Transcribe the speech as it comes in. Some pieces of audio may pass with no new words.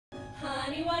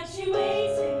Honey, what you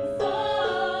waiting for?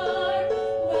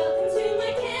 Welcome to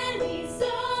my candy store.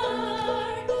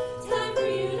 Time for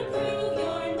you to prove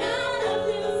you're not a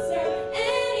loser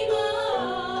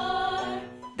anymore.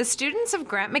 The students of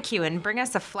Grant MacEwan bring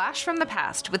us a flash from the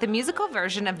past with a musical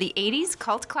version of the 80s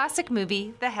cult classic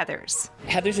movie, The Heathers.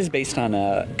 Heathers is based on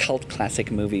a cult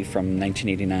classic movie from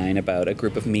 1989 about a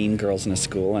group of mean girls in a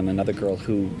school and another girl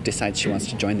who decides she wants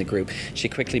to join the group. She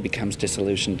quickly becomes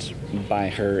disillusioned by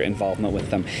her involvement with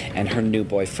them, and her new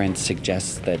boyfriend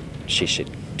suggests that she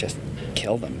should just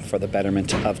kill them for the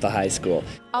betterment of the high school.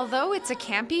 Although it's a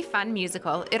campy, fun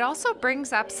musical, it also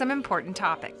brings up some important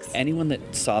topics. Anyone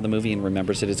that saw the movie and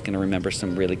remembers it is going to remember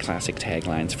some really classic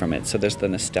taglines from it. So there's the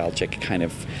nostalgic kind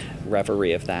of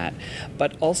reverie of that.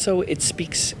 But also it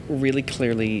speaks really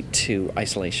clearly to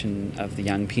isolation of the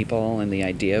young people and the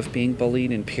idea of being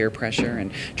bullied and peer pressure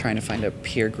and trying to find a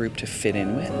peer group to fit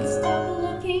in with. Stop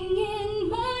looking in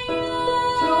my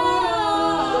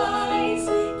eyes.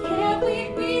 Can't we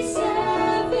be 17?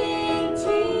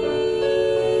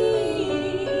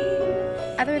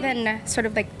 Other than sort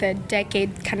of like the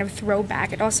decade kind of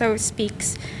throwback, it also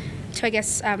speaks to, I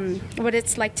guess, what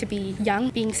it's like to be young,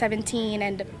 being 17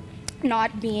 and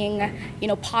not being,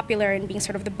 popular and being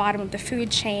sort of the bottom of the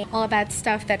food chain, all of that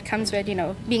stuff that comes with,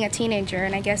 being a teenager.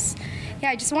 And I guess,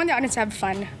 I just want the audience to have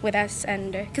fun with us,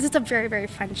 and because it's a very, very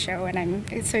fun show, and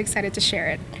I'm so excited to share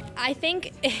it. I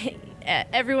think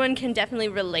everyone can definitely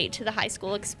relate to the high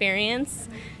school experience.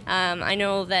 I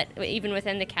know that even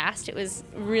within the cast, it was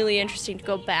really interesting to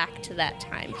go back to that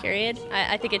time period.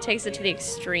 I think it takes it to the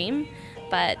extreme,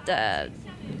 but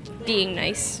being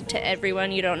nice to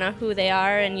everyone, you don't know who they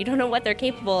are and you don't know what they're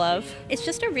capable of. It's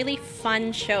just a really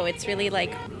fun show. It's really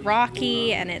like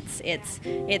rocky, and it's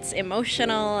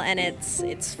emotional, and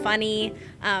it's funny,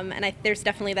 and there's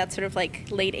definitely that sort of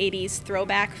like late 80s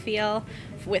throwback feel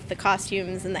with the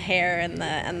costumes and the hair and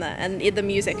the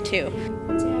music too.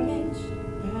 Damaged,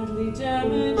 badly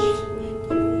damaged.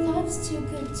 Love's too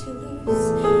good to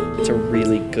lose. It's a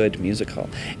really good musical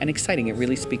and exciting. It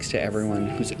really speaks to everyone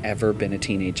who's ever been a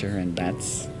teenager, and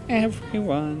that's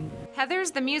everyone.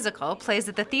 Heathers the Musical plays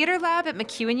at the Theatre Lab at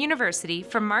MacEwan University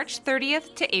from March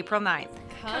 30th to April 9th.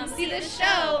 Come see the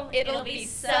show. It'll be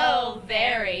so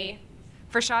very.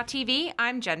 For Shaw TV,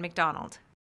 I'm Jen McDonald.